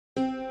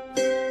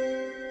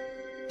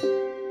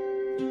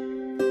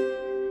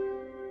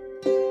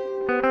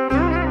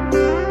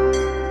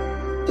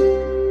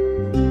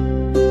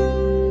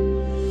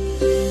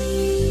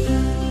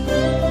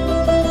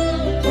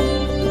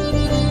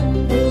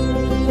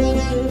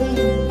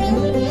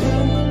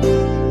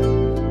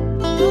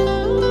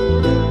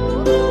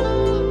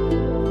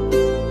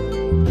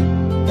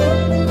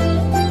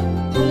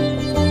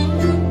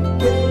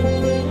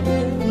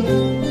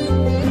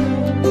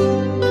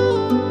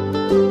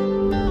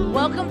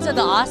welcome to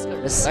the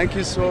Oscars. Thank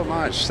you so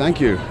much.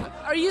 Thank you.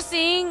 Are you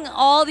seeing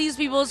all these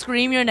people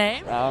scream your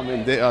name? I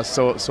mean, they are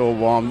so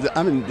warm.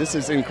 I mean, this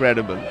is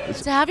incredible.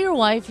 To have your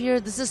wife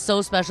here, this is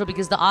so special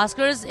because the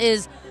Oscars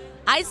is,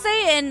 I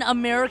say, an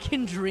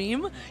American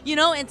dream, you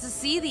know, and to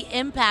see the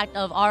impact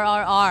of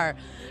RRR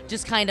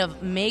just kind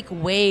of make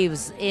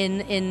waves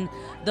in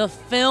the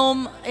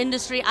film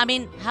industry. I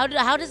mean, how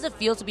does it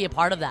feel to be a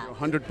part of that?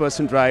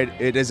 100% right.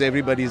 It is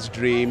everybody's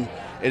dream.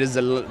 It is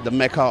the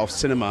mecca of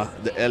cinema,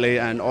 the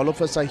LA, and all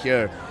of us are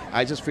here.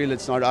 I just feel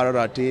it's not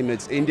RRR team,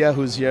 it's India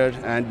who's here,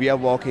 and we are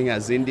walking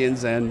as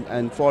Indians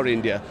and for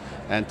India.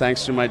 And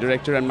thanks to my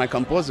director and my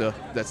composer,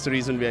 that's the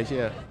reason we are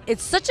here.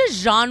 It's such a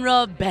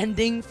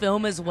genre-bending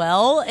film as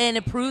well, and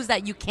it proves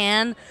that you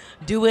can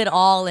do it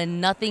all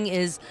and nothing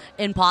is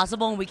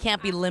impossible and we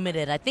can't be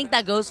limited. I think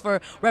that goes for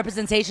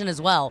representation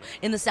as well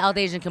in the South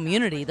Asian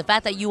community. The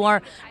fact that you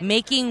are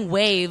making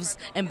waves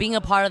and being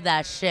a part of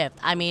that shift.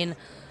 I mean,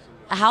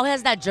 how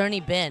has that journey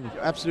been?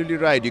 You're absolutely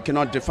right. You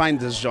cannot define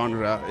this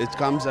genre. It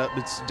comes up,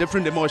 it's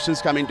different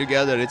emotions coming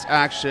together. It's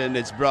action,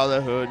 it's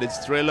brotherhood,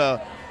 it's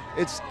thriller.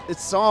 It's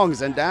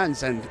songs and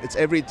dance and it's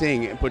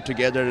everything put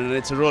together, and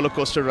it's a roller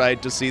coaster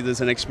ride to see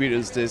this and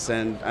experience this,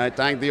 and I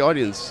thank the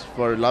audience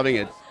for loving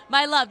it.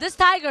 My love, this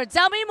tiger,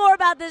 tell me more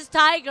about this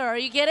tiger. Are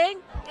you kidding?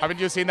 Haven't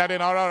you seen that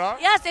in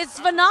RRR? Yes, it's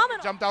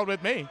phenomenal. Jumped out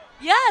with me.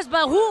 Yes,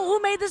 but who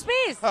made this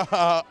piece?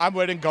 I'm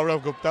wearing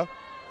Gaurav Gupta.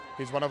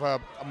 He's one of our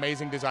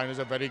amazing designers,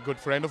 a very good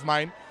friend of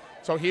mine.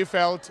 So he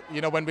felt,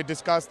 you know, when we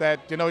discussed that,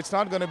 you know, it's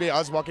not going to be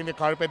us walking the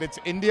carpet, it's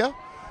India.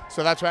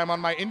 So that's why I'm on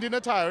my Indian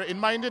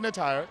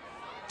attire,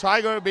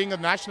 tiger being the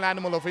national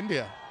animal of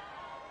India.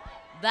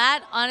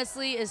 That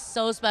honestly is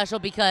so special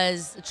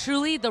because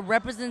truly the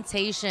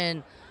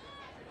representation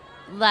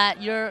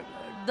that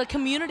the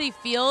community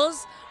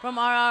feels from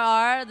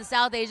RRR, the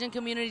South Asian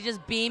community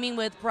just beaming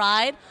with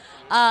pride.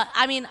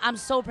 I mean, I'm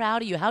so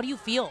proud of you. How do you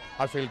feel?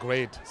 I feel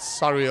great,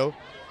 surreal,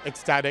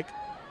 ecstatic.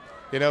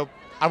 You know,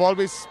 I've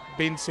always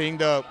been seeing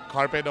the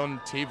carpet on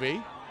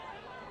TV,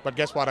 but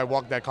guess what? I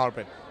walk that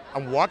carpet.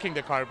 I'm walking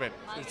the carpet.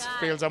 It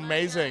feels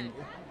amazing.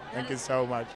 Thank you so much.